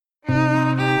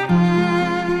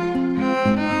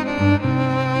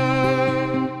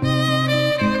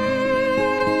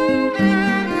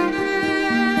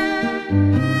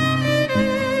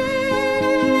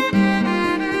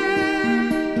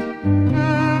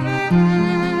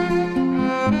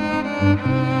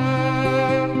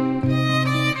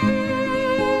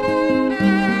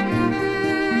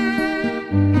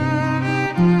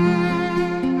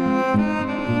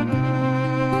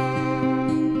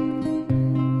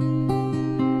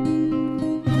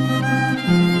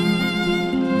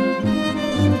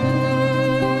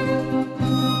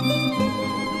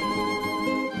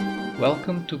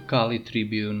Welcome to Kali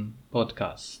Tribune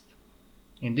podcast.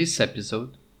 In this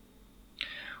episode,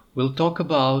 we'll talk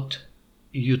about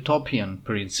utopian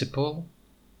principle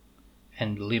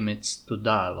and limits to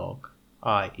dialogue,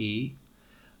 i.e.,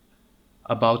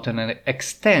 about an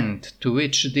extent to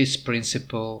which this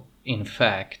principle, in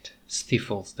fact,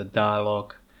 stifles the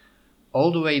dialogue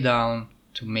all the way down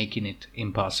to making it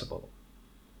impossible.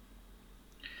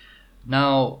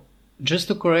 Now, just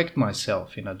to correct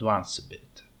myself in advance a bit,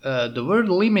 the word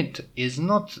limit is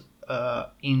not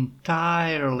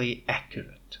entirely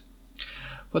accurate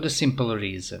for the simple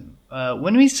reason.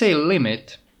 When we say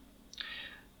limit,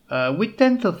 we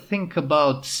tend to think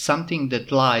about something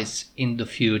that lies in the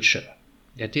future.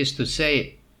 That is to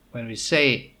say, when we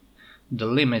say the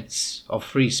limits of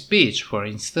free speech, for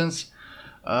instance,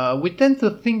 we tend to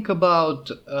think about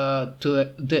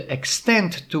to the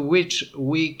extent to which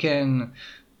we can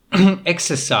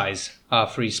exercise our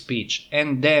free speech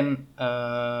and then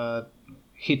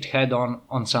hit head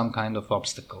on some kind of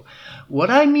obstacle. What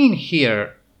I mean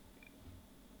here,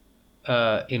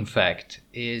 in fact,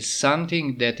 is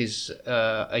something that is,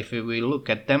 if we look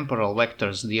at temporal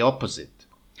vectors, the opposite.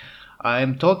 I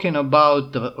am talking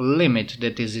about the limit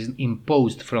that is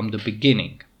imposed from the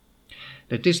beginning.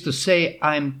 That is to say,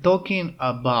 I am talking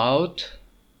about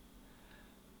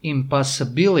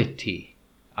impossibility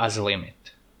as a limit.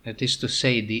 That is to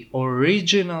say, the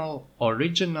original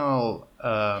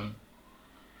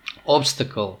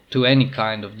obstacle to any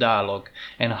kind of dialogue,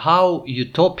 and how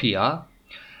utopia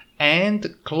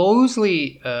and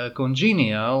closely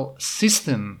congenial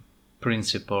system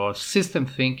principle or system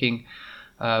thinking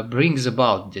brings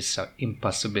about this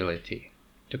impossibility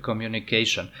to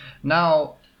communication.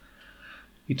 Now,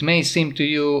 it may seem to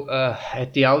you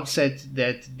at the outset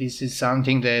that this is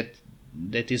something that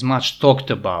is much talked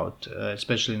about,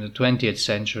 especially in the 20th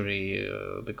century,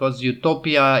 because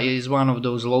utopia is one of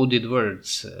those loaded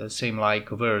words, same like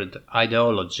word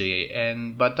ideology,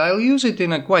 but I'll use it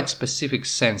in a quite specific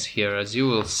sense here, as you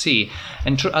will see,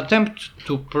 and attempt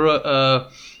to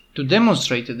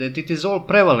demonstrate that it is all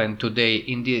prevalent today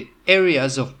in the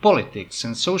areas of politics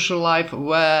and social life,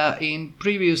 where in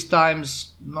previous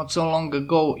times, not so long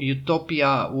ago,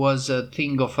 utopia was a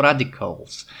thing of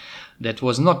radicals. That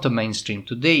was not the mainstream.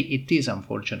 Today it is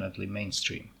unfortunately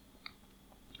mainstream.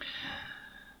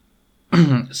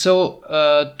 So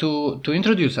to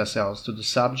introduce ourselves to the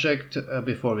subject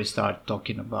before we start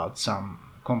talking about some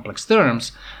complex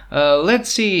terms,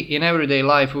 let's see in everyday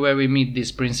life where we meet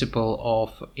this principle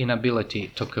of inability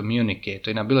to communicate,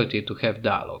 inability to have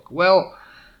dialogue. Well,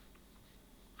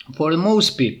 for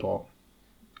most people,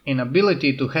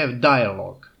 inability to have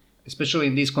dialogue, especially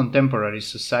in these contemporary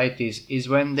societies, is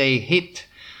when they hit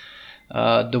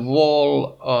the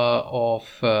wall of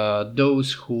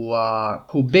those who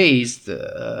based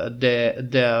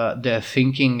their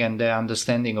thinking and their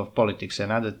understanding of politics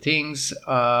and other things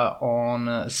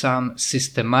on some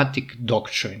systematic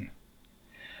doctrine.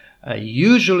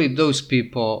 Usually those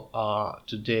people are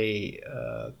today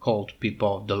called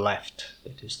people of the left.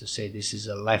 That is to say, this is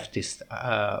a leftist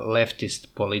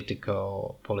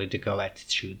political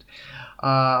attitude.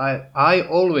 I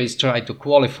always try to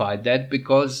qualify that,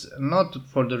 because not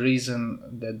for the reason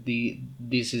that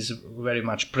this is very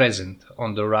much present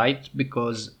on the right,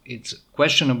 because it's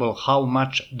questionable how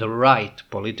much the right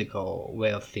political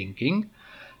way of thinking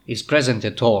is present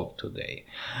at all today.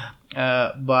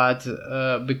 But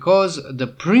because the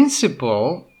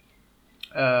principle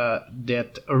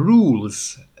that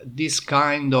rules this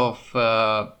kind of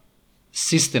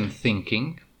system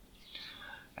thinking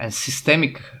and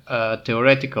systemic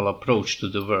theoretical approach to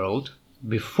the world,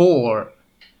 before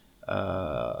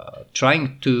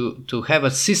trying to have a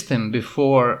system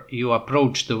before you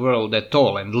approach the world at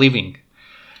all and living,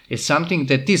 is something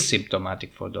that is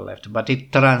symptomatic for the left, but it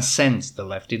transcends the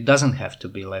left. It doesn't have to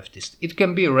be leftist. It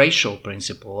can be a racial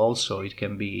principle also. It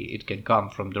can come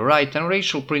from the right, and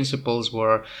racial principles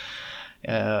were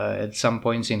at some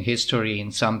points in history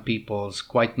in some peoples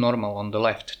quite normal on the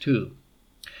left too.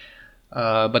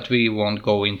 But we won't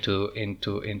go into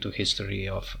history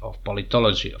of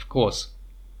politology, of course.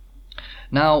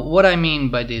 Now, what I mean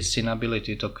by this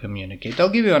inability to communicate, I'll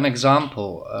give you an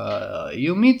example.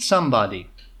 You meet somebody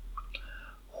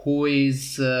who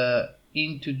is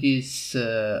into this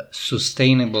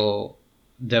sustainable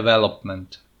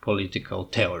development political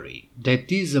theory.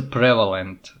 That is a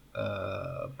prevalent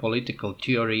political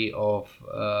theory of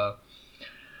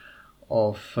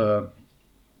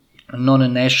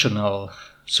non-national,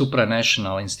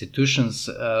 supranational institutions,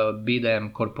 be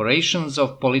them corporations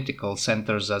of political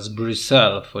centers as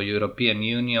Brussels for European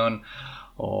Union,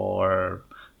 or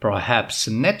perhaps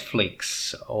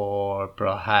Netflix, or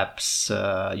perhaps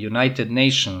United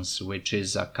Nations, which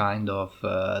is a kind of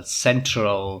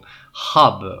central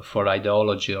hub for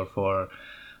ideology or for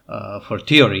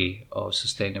theory of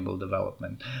sustainable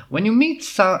development. When you meet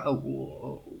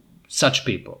such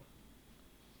people,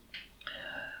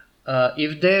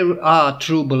 if there are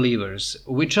true believers,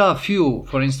 which are few,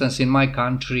 for instance, in my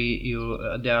country,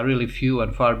 there are really few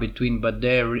and far between, but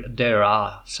there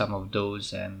are some of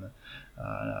those, and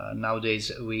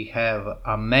nowadays we have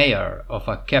a mayor of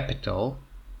a capital,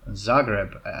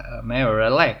 Zagreb, a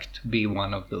mayor-elect, be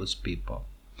one of those people.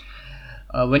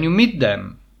 When you meet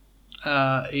them,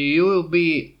 you will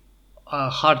be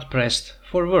hard-pressed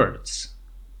for words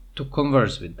to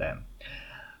converse with them.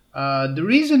 The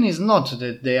reason is not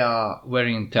that they are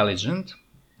very intelligent.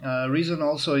 Reason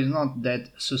also is not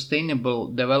that sustainable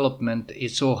development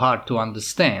is so hard to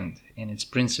understand in its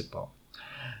principle.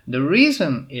 The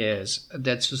reason is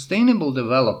that sustainable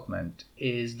development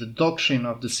is the doctrine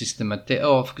of the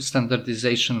of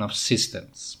standardization of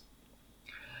systems.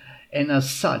 And as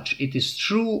such, it is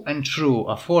true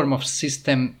a form of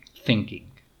system thinking.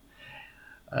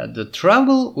 The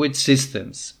trouble with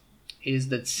systems is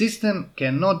that system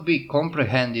cannot be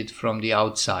comprehended from the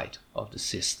outside of the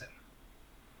system.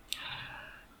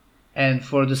 And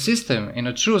for the system, in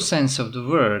a true sense of the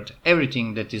word,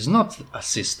 everything that is not a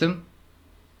system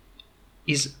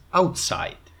is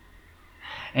outside.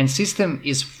 And system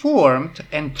is formed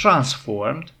and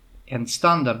transformed and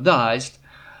standardized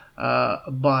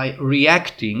by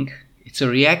reacting. It's a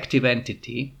reactive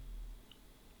entity,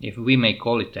 if we may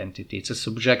call it entity. It's a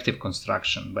subjective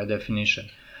construction by definition.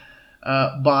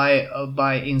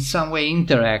 By in some way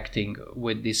interacting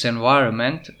with this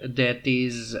environment that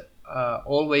is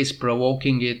always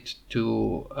provoking it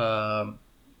to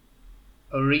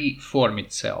reform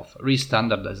itself,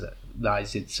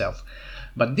 re-standardize itself.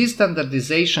 But this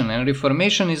standardization and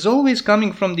reformation is always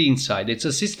coming from the inside. It's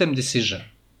a system decision.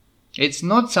 It's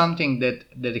not something that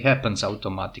happens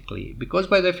automatically, because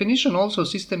by definition also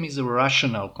system is a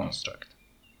rational construct.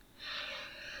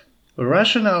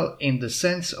 Rational in the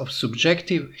sense of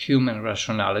subjective human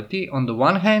rationality on the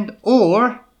one hand,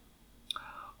 or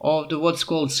of the what's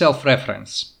called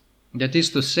self-reference. That is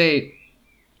to say,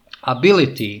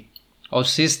 ability of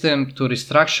system to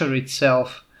restructure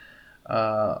itself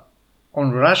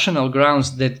on rational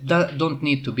grounds that don't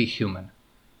need to be human.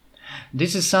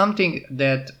 This is something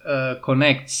that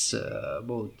connects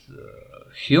both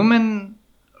human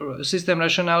system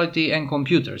rationality and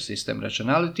computer system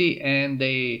rationality, and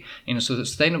they, in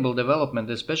sustainable development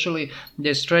especially,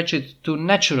 they stretch it to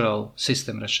natural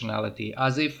system rationality,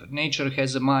 as if nature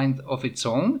has a mind of its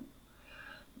own.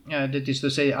 That is to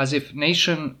say, as if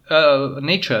nature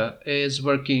is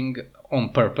working on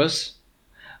purpose.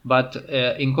 But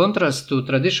in contrast to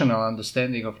traditional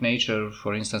understanding of nature,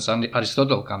 for instance,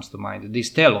 Aristotle comes to mind,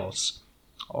 this telos,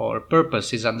 or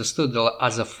purpose, is understood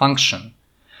as a function.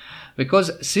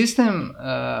 Because system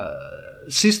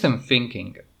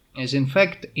thinking is in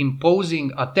fact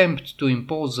attempt to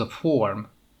impose a form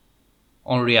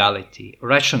on reality,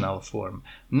 rational form,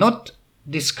 not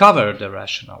discover the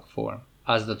rational form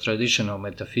as the traditional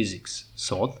metaphysics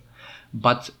thought,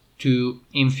 but to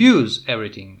infuse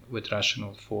everything with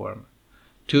rational form,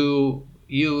 to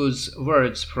use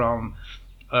words from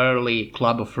early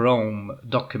Club of Rome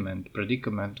document,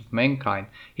 Predicament of Mankind.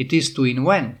 It is to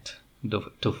invent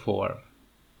to form.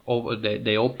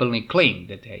 They openly claim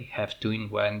that they have to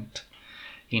invent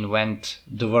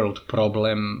the world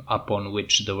problem upon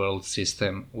which the world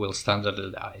system will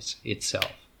standardize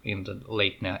itself in the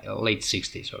late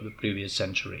 60s or the previous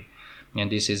century. And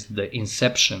this is the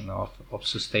inception of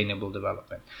sustainable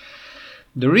development.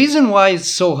 The reason why it's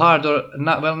so hard or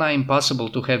not impossible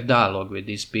to have dialogue with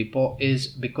these people is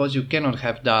because you cannot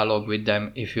have dialogue with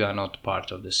them if you are not part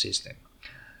of the system.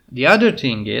 The other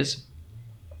thing is,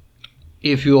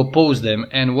 if you oppose them,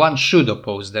 and one should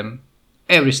oppose them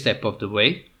every step of the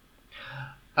way,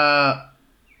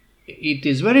 it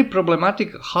is very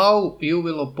problematic how you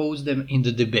will oppose them in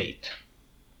the debate.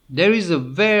 There is a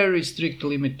very strict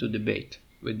limit to debate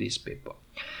with these people.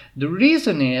 The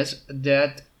reason is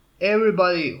that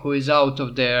everybody who is out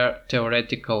of their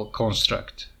theoretical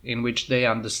construct, in which they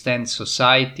understand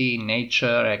society,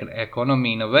 nature,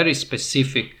 economy in a very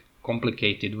specific,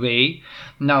 complicated way,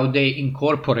 now they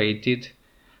incorporated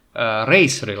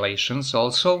race relations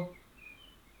also,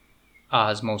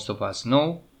 as most of us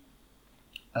know.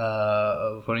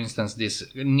 For instance, this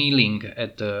kneeling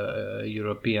at the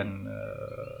European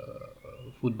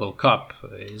Football Cup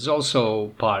is also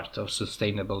part of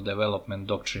sustainable development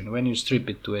doctrine when you strip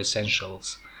it to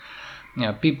essentials.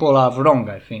 Yeah, people are wrong,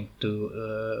 I think,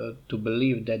 to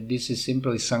believe that this is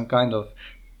simply some kind of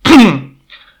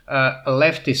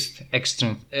leftist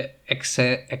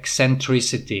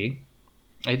eccentricity.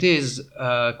 It is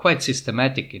quite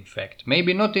systematic, in fact.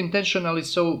 Maybe not intentionally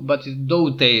so, but it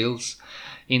dovetails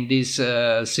in this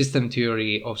system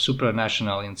theory of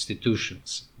supranational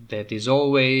institutions that is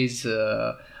always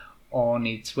on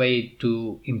its way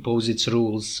to impose its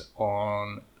rules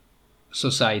on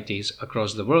societies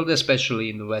across the world, especially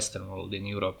in the Western world, in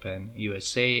Europe and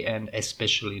USA, and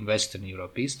especially in Western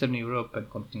Europe. Eastern Europe and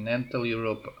continental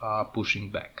Europe are pushing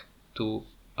back to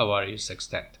a various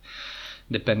extent,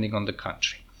 depending on the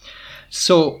country.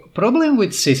 So, problem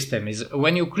with system is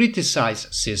when you criticize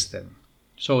system,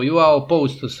 so you are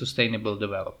opposed to sustainable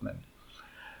development,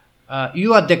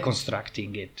 you are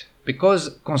deconstructing it.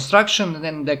 Because construction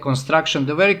and deconstruction,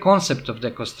 the very concept of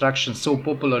deconstruction, so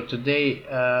popular today,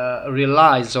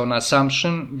 relies on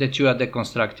assumption that you are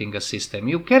deconstructing a system.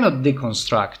 You cannot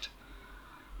deconstruct,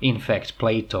 in fact,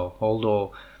 Plato,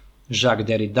 although Jacques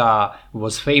Derrida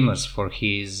was famous for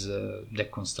his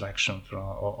deconstruction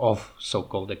of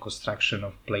so-called deconstruction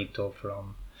of Plato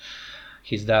from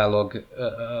his dialogue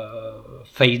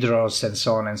Phaedrus and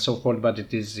so on and so forth, but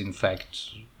it is, in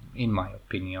fact, in my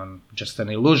opinion, just an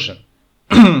illusion.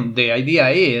 The idea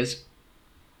is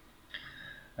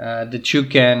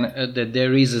that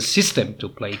there is a system to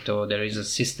Plato, there is a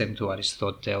system to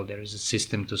Aristotle, there is a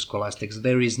system to scholastics.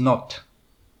 There is not.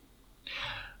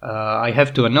 I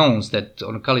have to announce that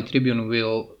on Kali Tribune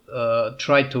will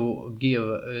try to give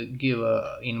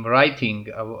in writing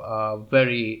a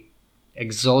very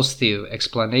exhaustive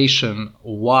explanation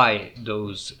why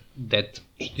that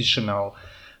traditional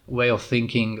way of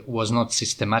thinking was not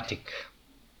systematic.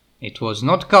 It was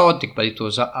not chaotic, but it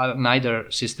was neither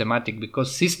systematic,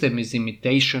 because system is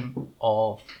imitation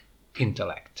of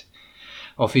intellect,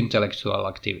 of intellectual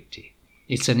activity.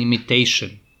 It's an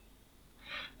imitation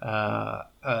that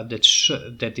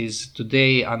is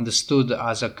today understood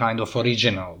as a kind of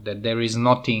original, that there is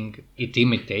nothing it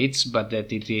imitates, but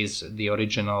that it is the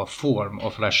original form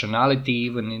of rationality,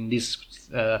 even in this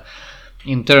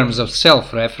in terms of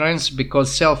self-reference,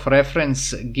 because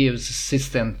self-reference gives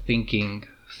system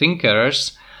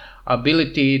thinkers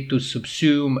ability to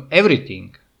subsume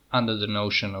everything under the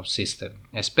notion of system,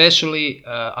 especially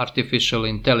artificial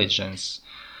intelligence,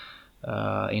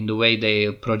 in the way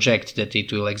they project that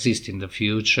it will exist in the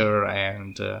future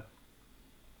and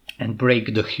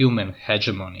break the human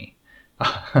hegemony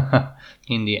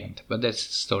in the end. But that's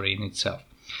a story in itself.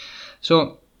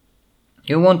 So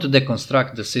you want to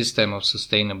deconstruct the system of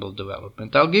sustainable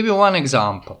development. I'll give you one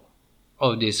example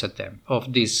of this attempt,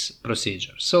 of this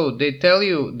procedure. So they tell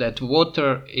you that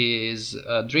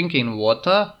drinking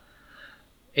water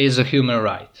is a human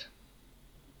right.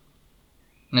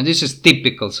 And this is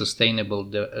typical sustainable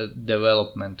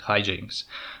development hijinks,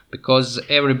 because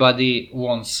everybody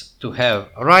wants to have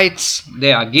rights.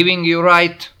 They are giving you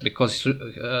right, because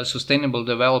sustainable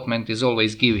development is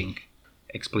always giving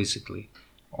explicitly,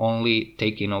 only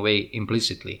taking away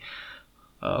implicitly.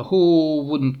 Who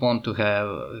wouldn't want to have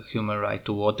a human right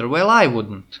to water? Well, I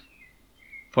wouldn't.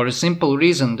 For a simple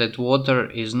reason that water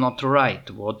is not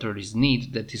right. Water is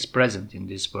need that is present in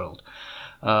this world.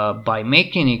 By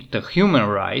making it a human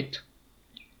right,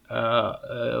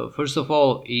 first of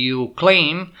all, you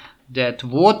claim that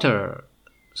water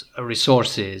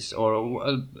resources,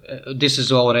 or this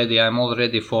is I'm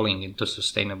already falling into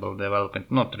sustainable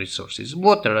development, not resources,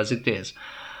 water as it is.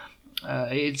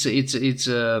 It's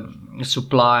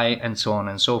supply and so on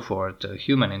and so forth.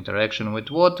 Human interaction with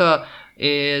water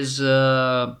is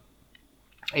a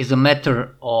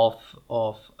matter of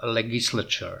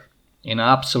legislature in an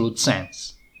absolute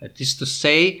sense. That is to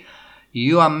say,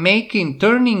 you are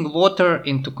turning water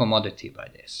into commodity by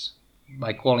this,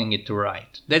 by calling it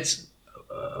right. That's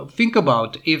think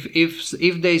about if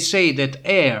they say that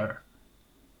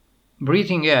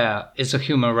breathing air is a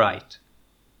human right,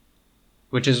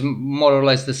 which is more or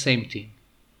less the same thing.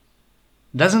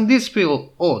 Doesn't this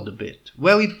feel odd a bit?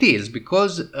 Well, it is,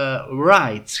 because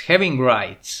having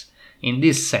rights in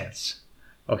this sense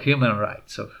of human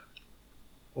rights, of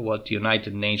what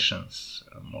United Nations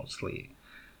mostly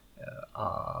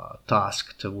are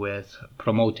tasked with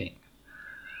promoting.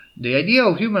 The idea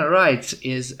of human rights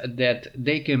is that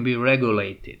they can be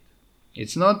regulated.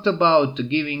 It's not about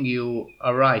giving you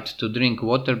a right to drink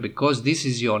water because this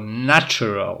is your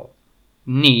natural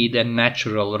need and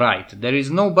natural right. There is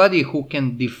nobody who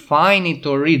can define it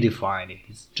or redefine it.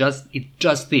 It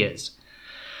just is.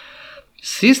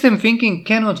 System thinking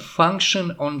cannot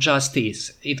function on just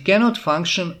is. It cannot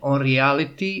function on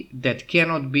reality that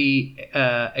cannot be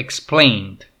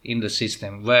explained in the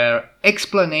system, where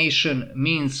explanation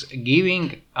means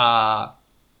giving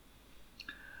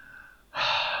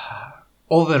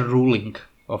overruling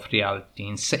of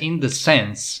reality in the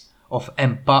sense of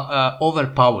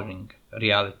overpowering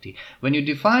reality. When you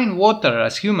define water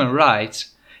as human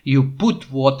rights, you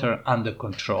put water under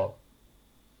control.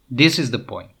 This is the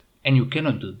point, and you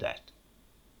cannot do that.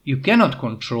 You cannot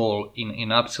control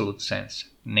in absolute sense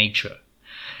nature.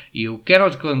 You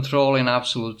cannot control in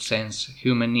absolute sense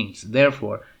human needs.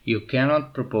 Therefore, you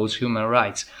cannot propose human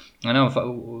rights. I know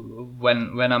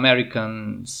when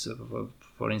Americans,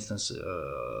 for instance,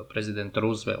 President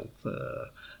Roosevelt,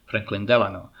 Franklin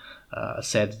Delano,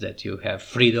 said that you have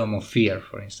freedom of fear,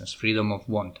 for instance, freedom of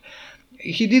want.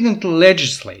 He didn't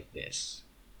legislate this.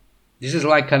 This is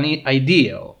like an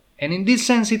ideal. And in this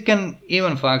sense, it can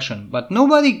even function. But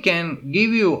nobody can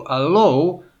give you a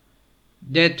law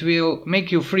that will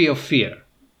make you free of fear.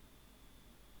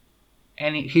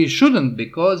 And he shouldn't,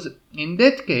 because in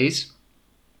that case,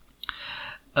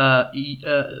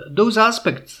 those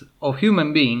aspects of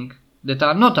human being that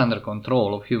are not under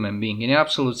control of human being in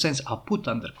absolute sense are put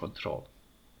under control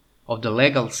of the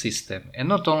legal system. And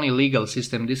not only legal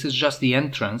system, this is just the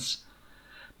entrance,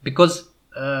 because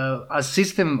a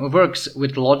system works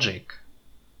with logic,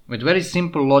 with very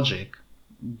simple logic,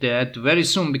 that very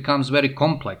soon becomes very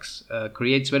complex,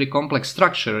 creates very complex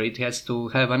structure. It has to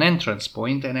have an entrance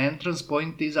point, and entrance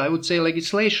point is, I would say,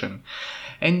 legislation.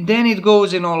 And then it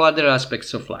goes in all other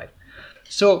aspects of life.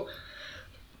 So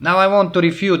now I want to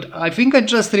refute. I think I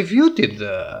just refuted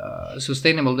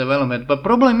sustainable development, but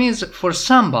problem is for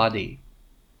somebody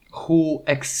who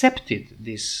accepted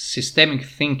this systemic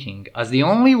thinking as the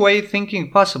only way thinking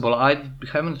possible, I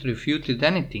haven't refuted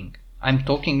anything. I'm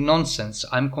talking nonsense.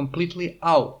 I'm completely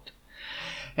out.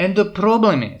 And the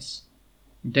problem is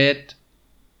that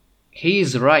he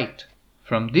is right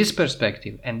from this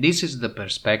perspective, and this is the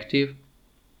perspective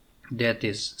that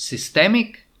is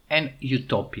systemic and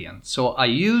utopian. So I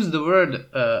use the word,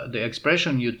 the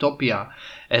expression utopia,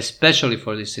 especially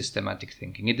for this systematic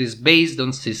thinking. It is based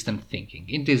on system thinking.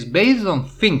 It is based on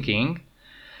thinking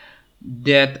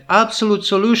that absolute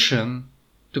solution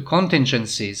to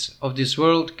contingencies of this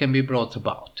world can be brought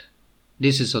about.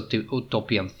 This is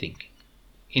utopian thinking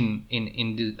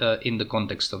in the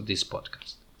context of this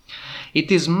podcast.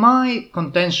 It is my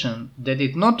contention that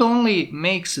it not only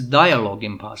makes dialogue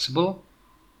impossible,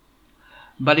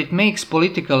 but it makes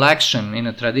political action in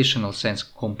a traditional sense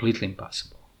completely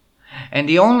impossible. And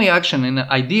the only action in an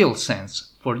ideal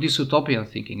sense for this utopian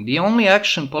thinking, the only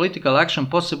action, political action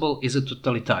possible is a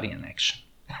totalitarian action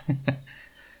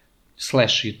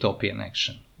 / utopian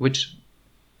action, which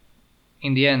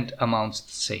in the end amounts to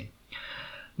the same.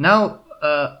 Now,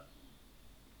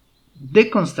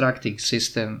 deconstructing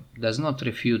system does not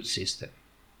refute system.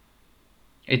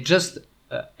 It just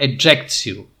ejects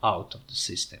you out of the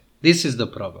system. This is the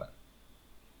problem.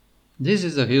 This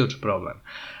is a huge problem.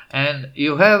 And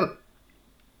you have,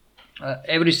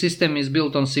 every system is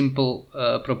built on simple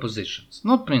propositions,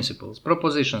 not principles,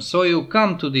 propositions. So you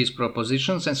come to these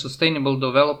propositions, and sustainable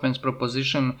development's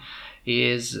proposition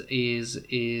is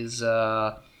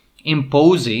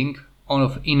imposing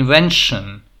on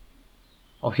invention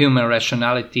of human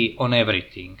rationality on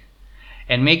everything,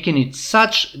 and making it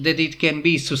such that it can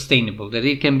be sustainable, that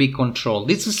it can be controlled.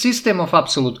 It's a system of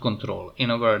absolute control, in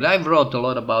a word. I've wrote a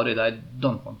lot about it. I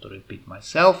don't want to repeat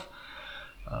myself.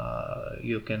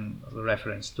 You can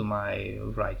reference to my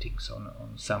writings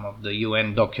on some of the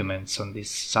UN documents on this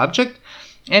subject.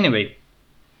 Anyway,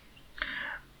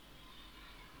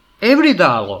 every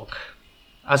dialogue,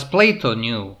 as Plato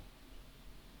knew,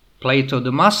 Plato,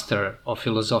 the master of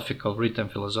written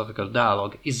philosophical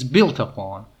dialogue, is built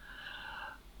upon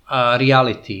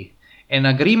reality, an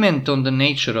agreement on the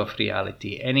nature of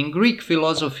reality. And in Greek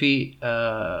philosophy,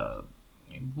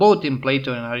 both in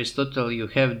Plato and Aristotle, you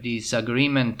have this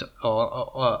agreement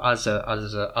as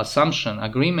a assumption,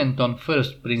 agreement on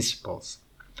first principles.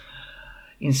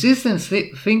 In system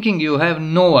thinking, you have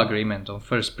no agreement on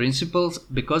first principles,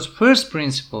 because first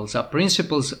principles are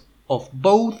principles of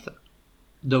both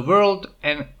the world,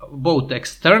 and both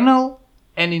external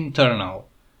and internal.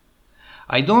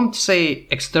 I don't say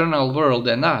external world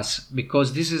and us,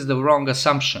 because this is the wrong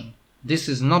assumption. This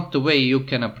is not the way you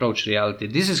can approach reality.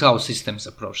 This is how systems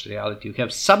approach reality. You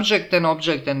have subject and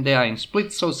object, and they are in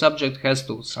split, so subject has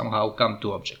to somehow come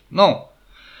to object. No.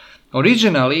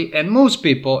 Originally, and most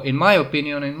people, in my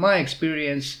opinion, in my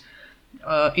experience,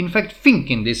 in fact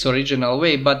think in this original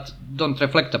way, but don't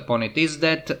reflect upon it, is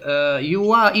that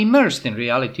you are immersed in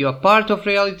reality. You are part of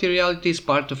reality. Reality is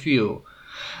part of you.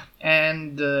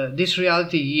 and this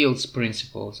reality yields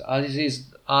principles,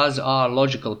 as are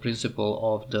logical principle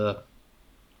of the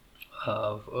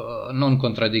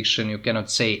non-contradiction. You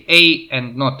cannot say A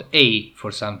and not A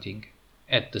for something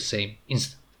at the same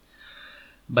instant.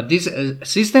 But this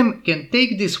system can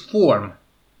take this form,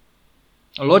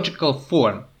 a logical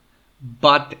form,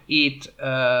 but it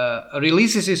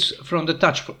releases it from the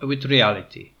touch with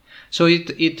reality. So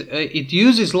it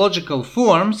uses logical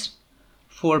forms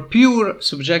for pure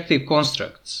subjective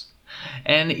constructs.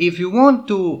 And if you want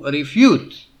to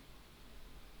refute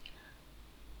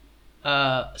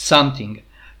something,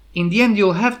 in the end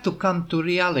you'll have to come to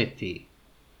reality.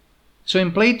 So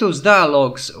in Plato's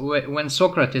dialogues, when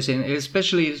Socrates, and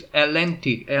especially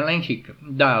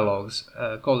Elenchic dialogues,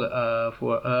 called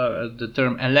the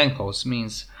term elenchos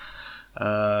means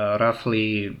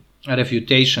roughly a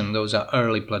refutation. Those are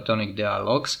early Platonic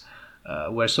dialogues,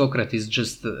 where Socrates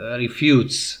just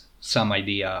refutes some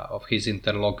idea of his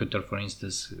interlocutor. For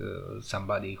instance,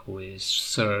 somebody who is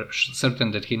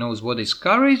certain that he knows what is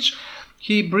courage,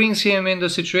 he brings him in the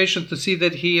situation to see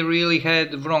that he really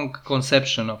had wrong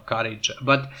conception of courage.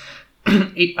 But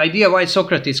the idea why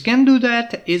Socrates can do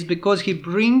that is because he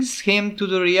brings him to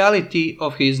the reality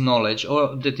of his knowledge,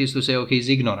 or that is to say, of his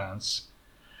ignorance.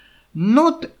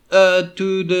 Not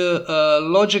to the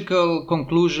logical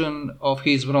conclusion of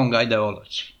his wrong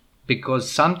ideology.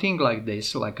 Because something like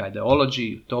this, like ideology,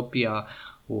 utopia,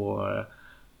 or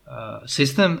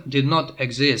system, did not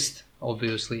exist,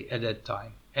 obviously, at that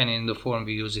time, and in the form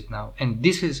we use it now. And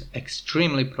this is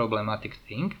extremely problematic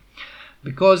thing,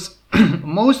 because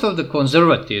most of the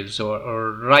conservatives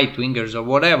or right-wingers or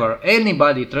whatever,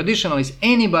 anybody, traditionalists,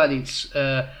 anybody's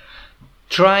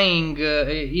trying,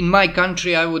 in my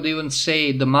country, I would even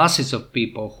say the masses of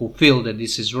people who feel that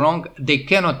this is wrong, they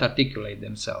cannot articulate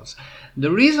themselves.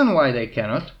 The reason why they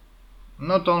cannot,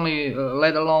 not only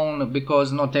let alone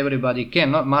because not everybody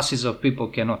can, not masses of people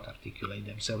cannot articulate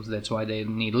themselves, that's why they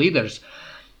need leaders.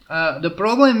 The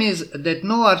problem is that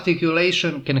no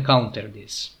articulation can counter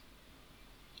this.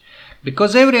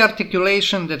 Because every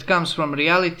articulation that comes from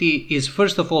reality is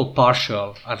first of all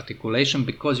partial articulation,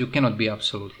 because you cannot be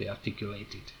absolutely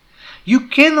articulated. You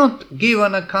cannot give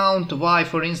an account why,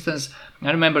 for instance, I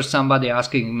remember somebody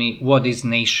asking me, what is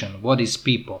nation? What is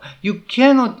people? You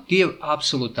cannot give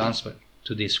absolute answer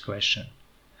to this question.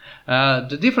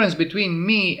 The difference between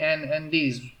me and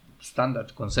these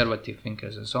standard conservative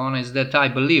thinkers and so on is that I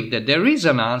believe that there is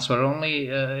an answer, only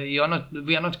we are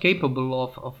not capable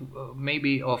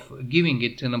of giving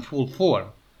it in a full form.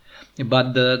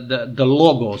 But the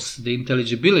logos, the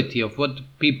intelligibility of what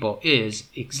people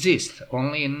exists.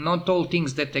 Only not all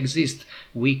things that exist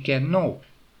we can know.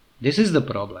 This is the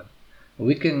problem.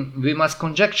 We must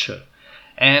conjecture.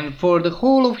 And for the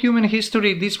whole of human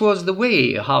history, this was the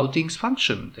way how things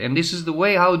functioned. And this is the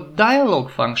way how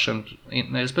dialogue functioned,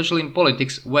 especially in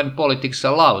politics, when politics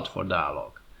allowed for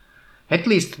dialogue. At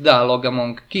least dialogue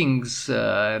among kings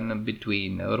and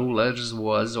between rulers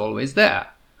was always there.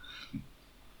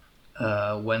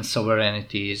 When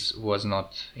sovereignty was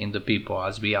not in the people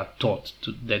as we are taught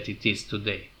that it is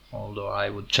today. Although I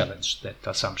would challenge that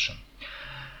assumption.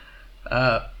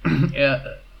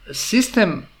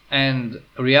 System and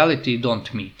reality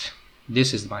don't meet.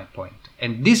 This is my point.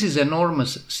 And this is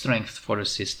enormous strength for a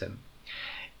system.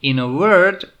 In a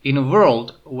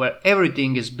world where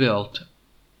everything is built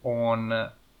on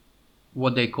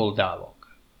what they call dialogue.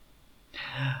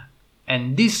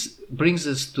 And this brings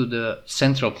us to the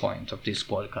central point of this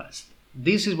podcast.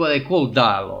 This is what I call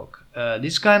dialogue.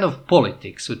 This kind of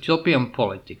politics, utopian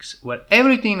politics, where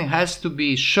everything has to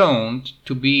be shown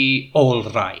to be all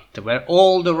right, where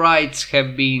all the rights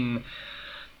have been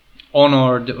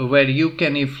honored, where you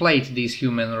can inflate these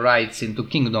human rights into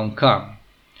kingdom come.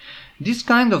 This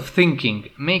kind of thinking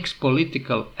makes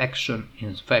political action,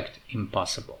 in fact,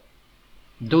 impossible.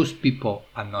 Those people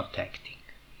are not acting.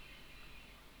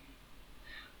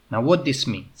 Now, what this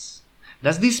means?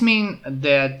 Does this mean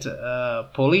that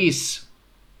police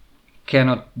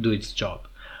cannot do its job?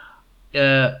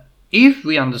 If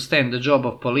we understand the job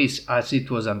of police as it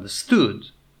was understood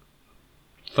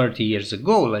 30 years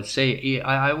ago, let's say,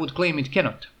 I would claim it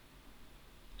cannot.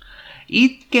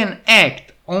 It can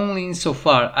act only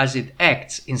insofar as it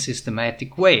acts in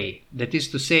systematic way, that is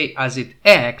to say, as it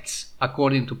acts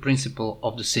according to principle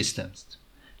of the systems,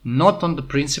 not on the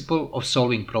principle of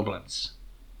solving problems.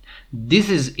 This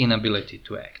is inability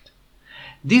to act.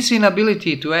 This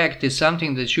inability to act is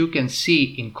something that you can see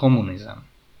in communism.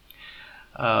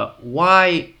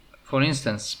 Why, for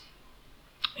instance,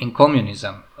 in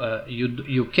communism,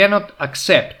 you cannot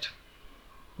accept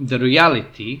the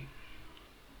reality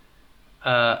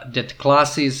that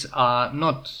classes are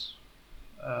not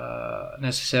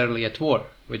necessarily at war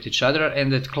with each other,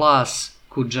 and that class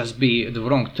could just be the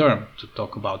wrong term to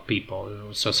talk about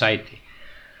people, society.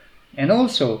 And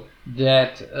also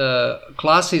that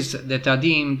classes that are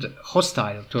deemed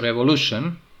hostile to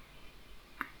revolution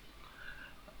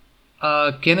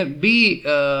can be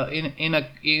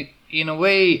in a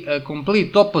way a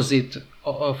complete opposite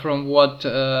from what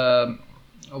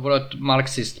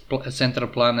Marxist central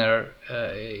planner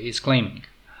is claiming.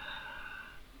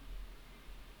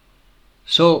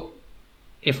 So,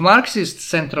 if Marxist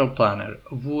central planner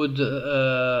would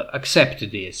accept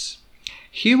this,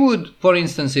 he would, for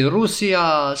instance, in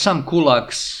Russia, some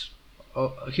kulaks,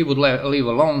 he would leave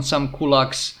alone some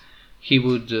kulaks. He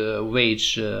would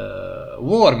wage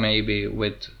war maybe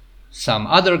with some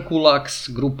other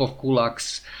kulaks, group of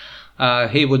kulaks.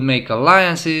 He would make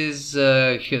alliances.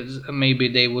 Maybe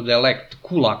they would elect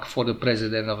kulak for the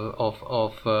president of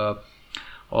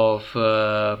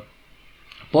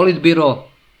Politburo,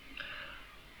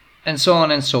 and so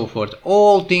on and so forth.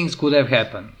 All things could have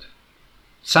happened.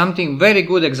 Something very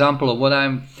good example of what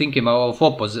I'm thinking about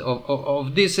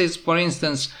of this is, for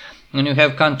instance, when you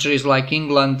have countries like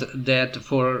England that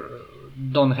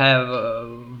don't have a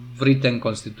written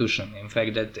constitution. In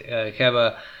fact, that have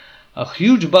a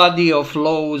huge body of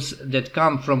laws that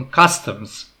come from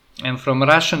customs and from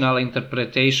rational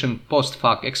interpretation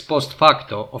ex post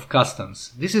facto of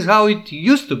customs. This is how it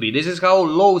used to be. This is how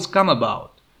laws come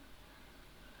about.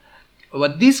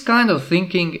 But this kind of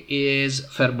thinking is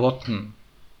verboten.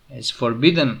 It's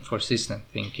forbidden for system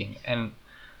thinking. And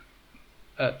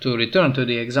to return to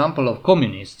the example of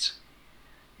communists,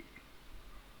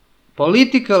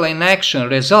 political inaction,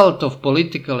 result of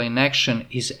political inaction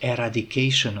is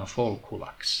eradication of all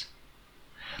kulaks.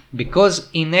 Because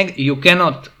you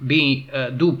cannot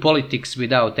do politics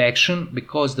without action,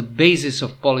 because the basis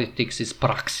of politics is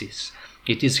praxis.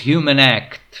 It is human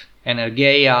act,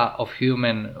 energeia of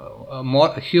human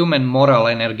moral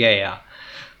energeia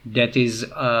that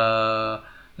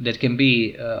can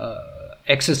be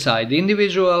exercised in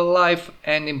individual life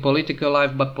and in political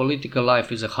life, but political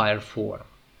life is a higher form.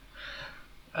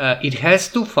 It has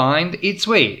to find its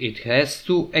way. It has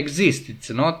to exist. It's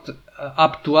not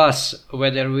up to us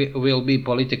whether we will be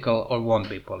political or won't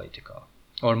be political,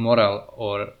 or moral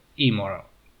or immoral.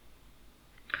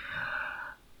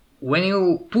 When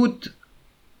you put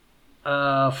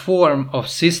a form of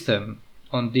system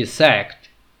on this act,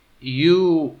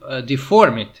 you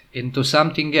deform it into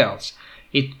something else.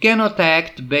 It cannot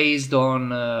act based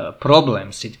on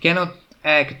problems. It cannot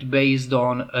act based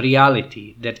on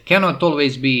reality that cannot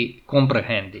always be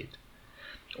comprehended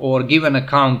or given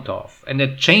account of, and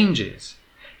that changes.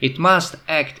 It must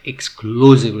act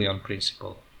exclusively on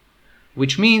principle,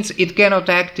 which means it cannot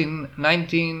act in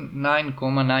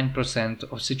 99.9%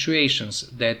 of situations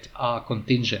that are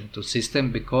contingent to system,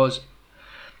 because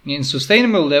in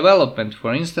sustainable development,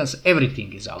 for instance,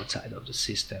 everything is outside of the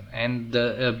system, and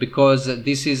because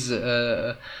this is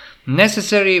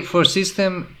necessary for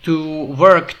system to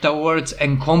work towards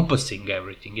encompassing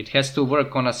everything. It has to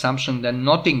work on assumption that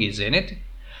nothing is in it,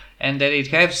 and that it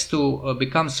has to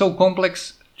become so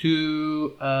complex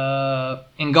to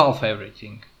engulf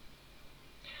everything.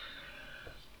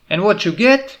 And what you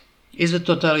get is a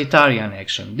totalitarian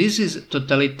action.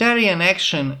 Totalitarian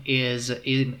action is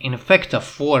in effect a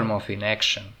form of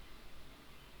inaction.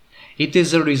 It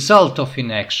is a result of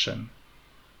inaction,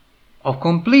 of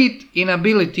complete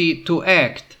inability to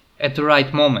act at the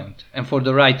right moment and for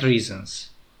the right reasons.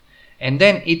 And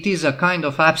then it is a kind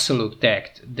of absolute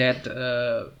act that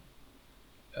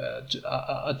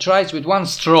tries with one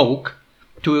stroke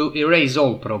to erase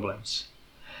all problems.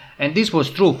 And this was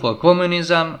true for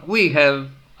communism. We have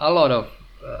a lot of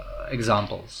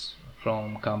examples,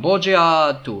 from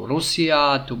Cambodia to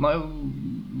Russia to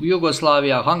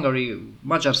Yugoslavia, Hungary,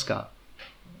 Mađarska.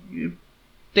 You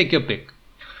take your pick.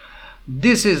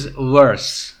 This is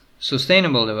worse.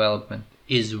 Sustainable development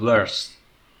is worse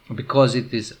because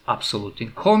it is absolute.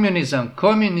 In communism,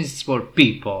 communists were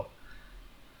people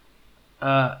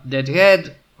that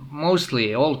had,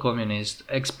 mostly all communists,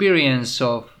 experience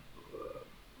of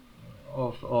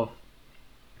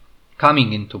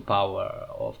coming into power,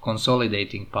 of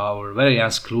consolidating power, very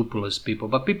unscrupulous people,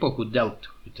 but people who dealt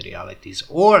with realities,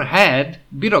 or had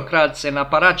bureaucrats and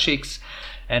apparatchiks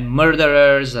and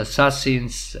murderers,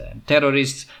 assassins, and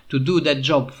terrorists to do that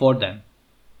job for them.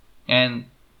 And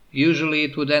usually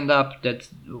it would end up that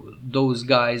those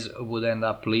guys would end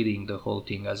up leading the whole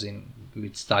thing, as in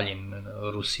with Stalin and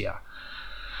Russia.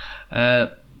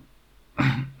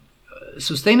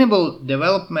 Sustainable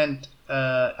development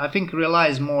I think,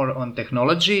 relies more on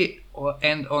technology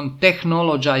and on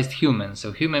technologized humans,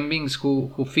 so human beings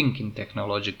who think in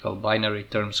technological binary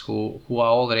terms, who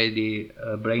are already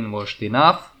brainwashed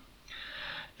enough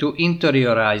to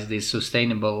interiorize these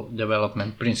sustainable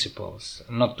development principles,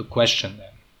 not to question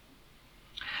them.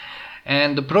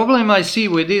 And the problem I see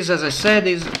with this, as I said,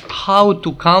 is how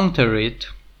to counter it.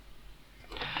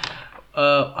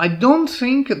 I don't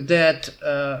think that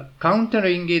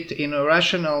countering it in a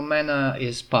rational manner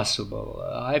is possible.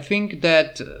 I think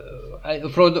that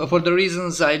for the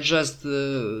reasons I just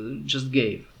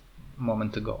gave a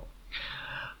moment ago,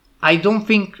 I don't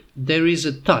think there is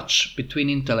a touch between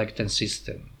intellect and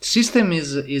system. System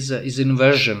is an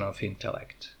inversion of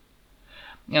intellect.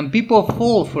 And people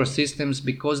fall for systems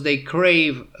because they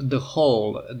crave the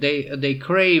whole. They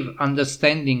crave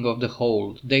understanding of the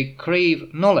whole. They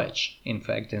crave knowledge, in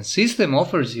fact. And system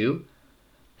offers you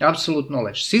absolute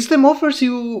knowledge. System offers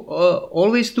you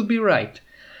always to be right.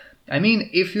 I mean,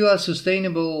 if you are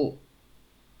sustainable,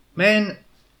 man,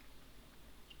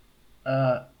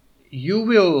 you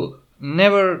will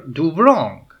never do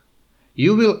wrong.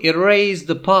 You will erase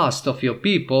the past of your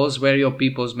peoples, where your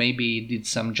peoples maybe did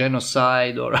some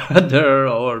genocide or other,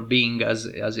 or being, as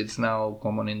it's now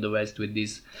common in the West with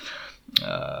this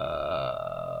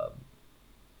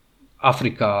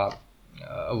Africa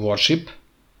worship,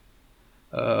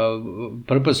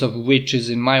 purpose of which is,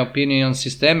 in my opinion,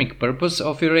 systemic purpose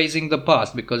of erasing the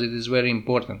past, because it is very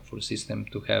important for system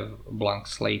to have a blank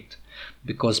slate,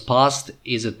 because past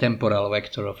is a temporal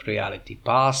vector of reality.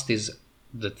 Past is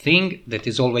the thing that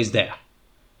is always there.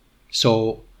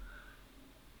 So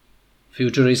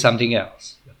future is something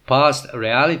else. Past,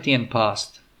 reality and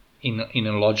past in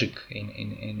a logic,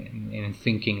 in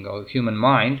thinking of human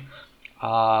mind,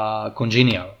 are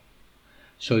congenial.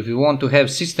 So if you want to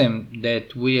have system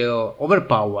that will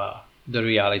overpower the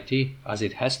reality, as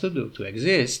it has to do to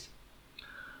exist,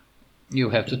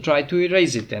 you have to try to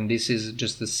erase it. And this is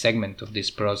just a segment of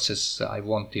this process. I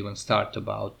won't even start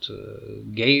about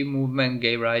gay movement,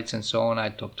 gay rights, and so on. I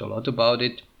talked a lot about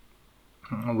it,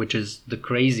 which is the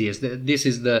craziest. This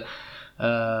is the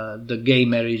gay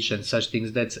marriage and such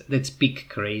things. That's peak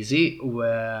crazy,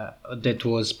 where that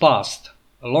was passed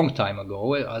a long time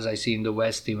ago, as I see in the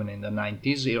West, even in the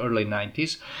 90s, the early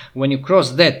 90s. When you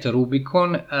cross that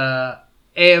Rubicon,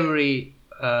 every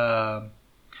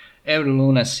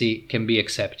lunacy can be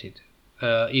accepted.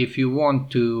 If you want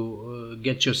to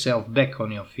get yourself back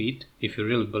on your feet, if you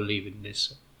really believe in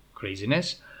this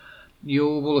craziness, you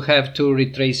will have to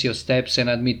retrace your steps and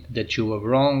admit that you were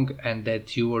wrong, and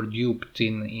that you were duped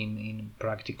in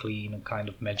practically in a kind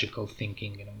of magical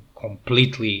thinking,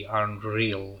 completely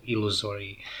unreal,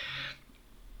 illusory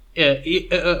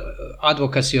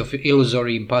advocacy of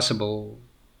illusory, impossible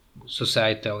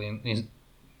societal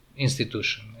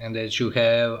institution, and that you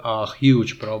have a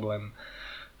huge problem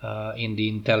in the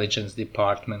intelligence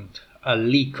department, a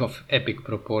leak of epic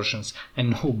proportions,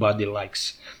 and nobody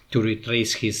likes to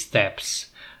retrace his steps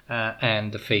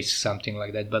and face something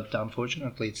like that. But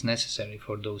unfortunately, it's necessary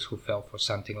for those who fell for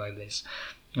something like this,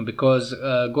 because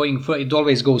it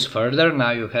always goes further.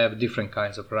 Now you have different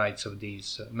kinds of rights of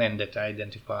these men that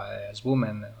identify as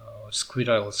women or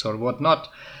squirrels or whatnot.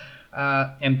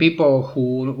 And people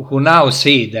who now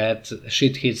see that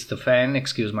shit hits the fan,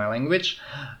 excuse my language,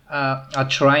 are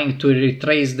trying to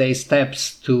retrace their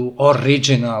steps to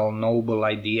original noble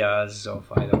ideas of,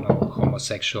 I don't know,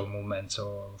 homosexual movements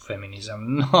or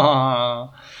feminism.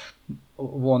 No,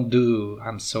 won't do.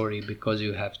 I'm sorry, because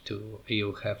you have to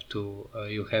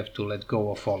let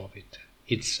go of all of it.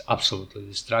 It's absolutely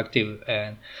destructive,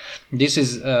 and this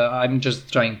is. I'm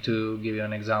just trying to give you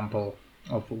an example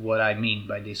of what I mean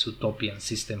by this utopian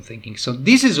system thinking. So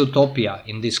this is utopia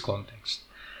in this context.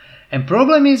 And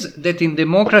problem is that in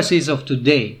democracies of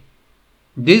today,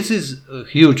 this is a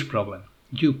huge problem.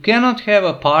 You cannot have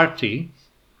a party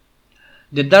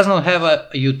that does not have a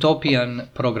utopian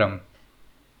program.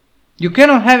 You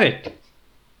cannot have it.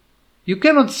 You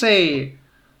cannot say,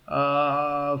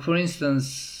 for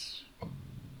instance,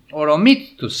 or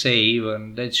omit to say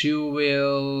even, that you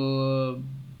will,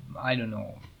 I don't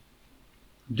know,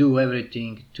 do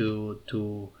everything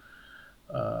to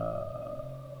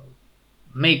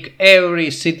make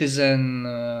every citizen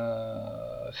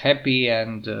happy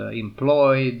and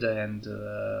employed, and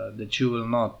that you will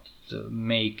not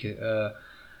make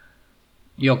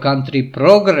your country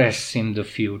progress in the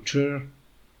future.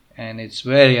 And it's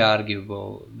very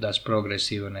arguable, does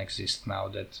progress even exist now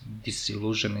that this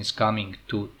illusion is coming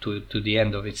to the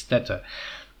end of its tether?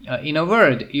 In a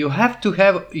word, you have to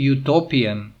have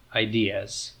utopian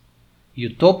ideas,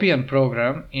 utopian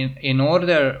program in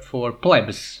order for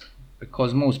plebs,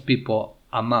 because most people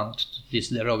amount to this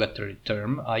derogatory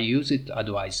term, I use it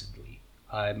advisedly.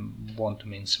 I want to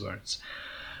mince words.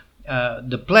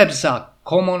 The plebs are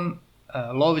common,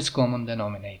 lowest common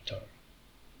denominator.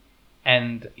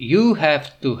 And you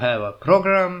have to have a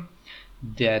program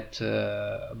that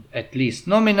at least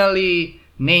nominally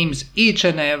names each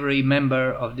and every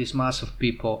member of this mass of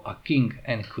people a king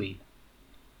and queen,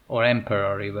 or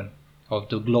emperor even, of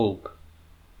the globe,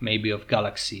 maybe of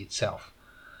galaxy itself.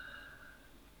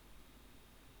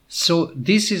 So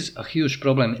this is a huge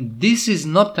problem. This is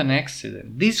not an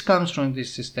accident. This comes from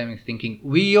this systemic thinking.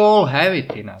 We all have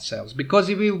it in ourselves, because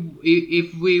if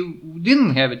we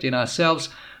didn't have it in ourselves,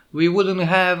 we wouldn't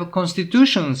have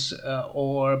constitutions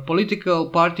or political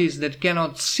parties that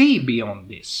cannot see beyond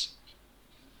this,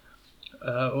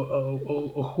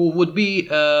 who would be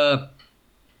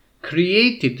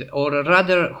created, or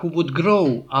rather who would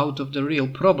grow out of the real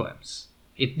problems.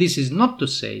 This is not to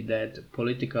say that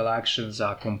political actions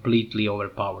are completely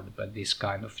overpowered by this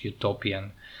kind of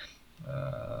utopian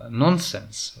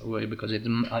nonsense, because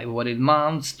what it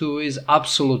amounts to is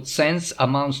absolute sense,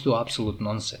 amounts to absolute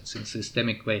nonsense in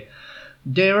systemic way.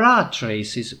 There are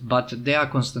traces, but they are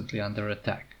constantly under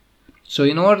attack. So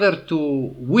in order to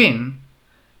win,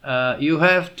 you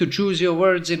have to choose your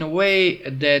words in a way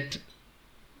that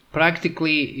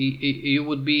practically you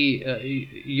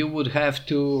would have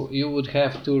to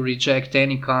reject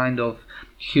any kind of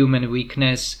human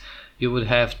weakness. You would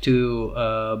have to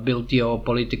build your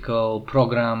political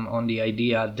program on the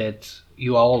idea that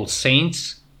you are all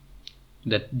saints,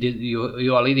 that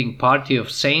you are leading party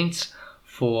of saints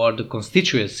for the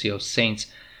constituency of saints.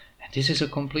 And this is a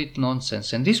complete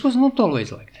nonsense. And this was not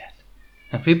always like that.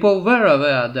 And people were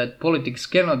aware that politics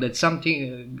cannot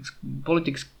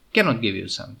give you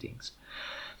some things.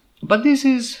 But this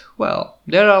is, well,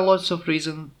 there are lots of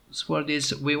reasons for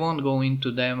this. We won't go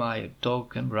into them. I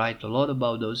talk and write a lot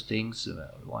about those things.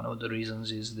 One of the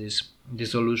reasons is this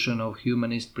dissolution of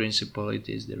humanist principle. It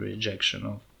is the rejection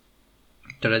of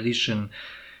tradition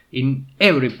in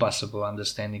every possible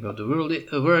understanding of the world.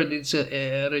 It's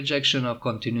a rejection of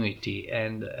continuity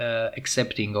and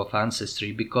accepting of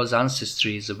ancestry, because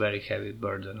ancestry is a very heavy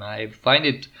burden. I find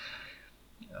it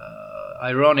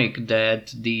ironic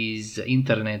that these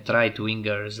internet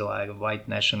right-wingers like white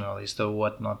nationalists or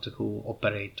whatnot, who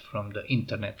operate from the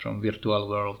internet, from virtual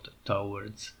world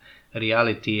towards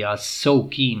reality, are so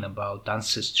keen about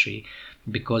ancestry,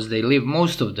 because they live,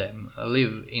 most of them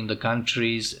live in the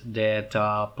countries that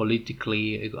are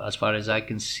politically, as far as I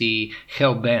can see,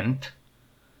 hell-bent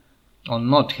on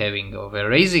not having, of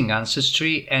erasing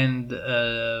ancestry. And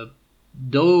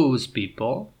those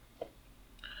people,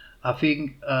 I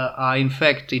think, are in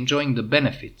fact enjoying the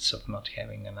benefits of not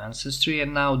having an ancestry,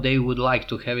 and now they would like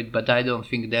to have it, but I don't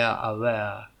think they are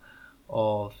aware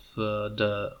of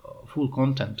the full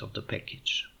content of the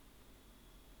package.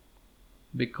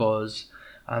 Because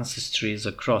ancestry is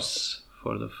a cross,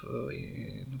 for the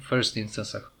in first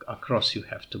instance, a cross you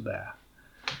have to bear.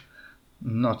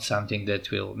 Not something that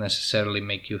will necessarily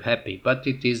make you happy, but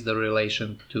it is the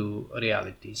relation to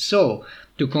reality. So,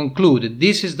 to conclude,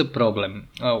 this is the problem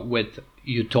with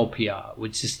utopia,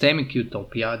 with systemic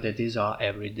utopia, that is our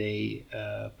everyday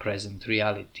present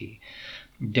reality.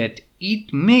 That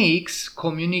it makes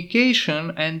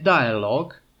communication and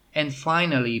dialogue, and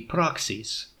finally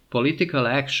praxis, political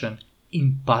action,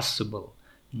 impossible.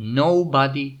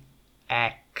 Nobody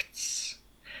acts.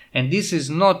 And this is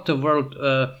not the world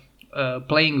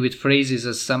playing with phrases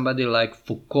as somebody like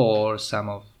Foucault or some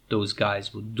of those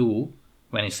guys would do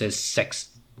when he says sex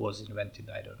was invented,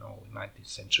 I don't know, in 19th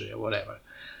century or whatever.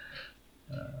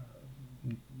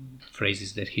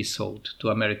 Phrases that he sold to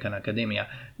American academia.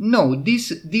 No,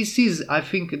 this is, I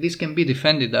think, this can be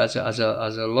defended as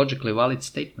a logically valid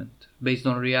statement based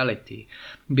on reality,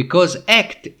 because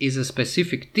act is a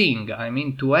specific thing. I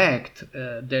mean, to act,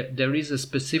 there is a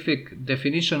specific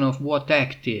definition of what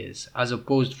act is, as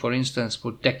opposed, for instance,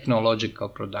 for technological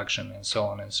production and so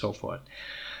on and so forth.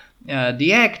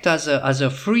 The act as a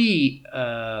free,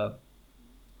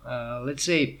 let's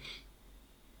say,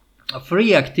 a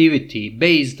free activity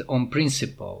based on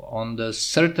principle, on the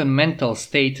certain mental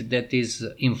state that is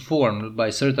informed by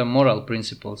certain moral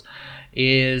principles,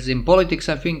 is in politics,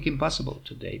 I think, impossible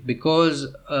today, because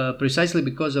precisely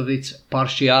because of its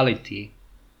partiality,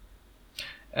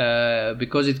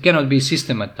 because it cannot be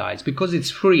systematized, because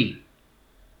it's free.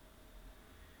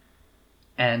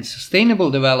 And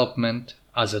sustainable development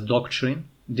as a doctrine,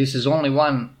 this is only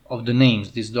one of the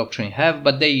names this doctrine have,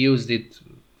 but they used it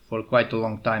for quite a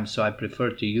long time, so I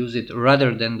prefer to use it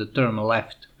rather than the term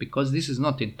left, because this is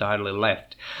not entirely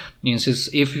left. In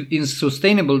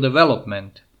sustainable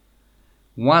development,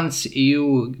 once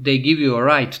they give you a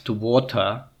right to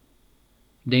water,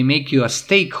 they make you a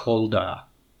stakeholder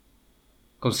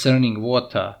concerning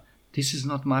water. This is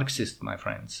not Marxist, my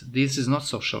friends. This is not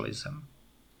socialism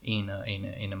in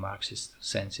a Marxist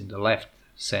sense, in the left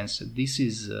sense. This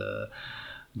is a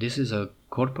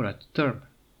corporate term,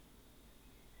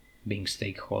 being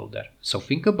stakeholder. So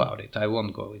think about it. I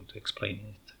won't go into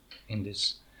explaining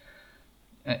it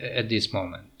at this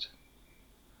moment.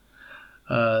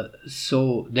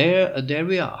 So there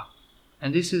we are,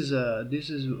 and this is a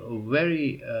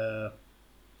very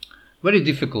very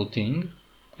difficult thing,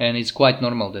 and it's quite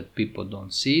normal that people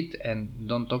don't see it and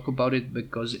don't talk about it,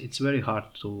 because it's very hard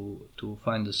to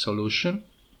find a solution,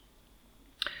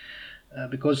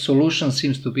 because solution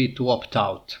seems to be to opt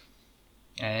out,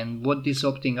 and what this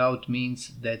opting out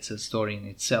means, that's a story in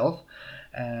itself.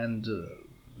 And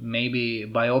maybe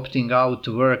by opting out,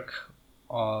 work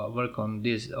on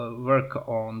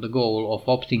the goal of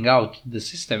opting out the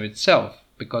system itself,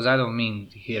 because I don't mean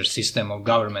here system of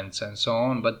governments and so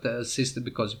on, but the system,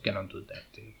 because you cannot do that.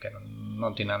 You cannot,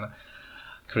 not in a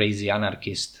crazy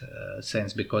anarchist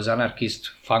sense, because anarchists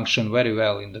function very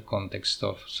well in the context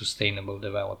of sustainable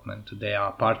development. They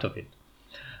are part of it,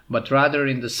 but rather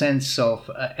in the sense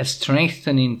of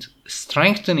strengthening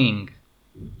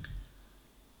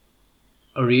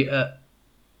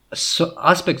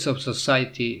aspects of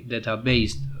society that are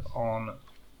based on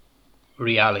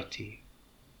reality,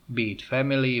 be it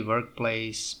family,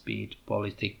 workplace, be it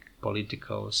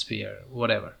political sphere,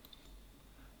 whatever.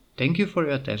 Thank you for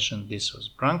your attention. This was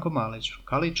Branko Malic from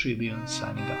Kali Tribune,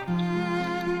 signing out.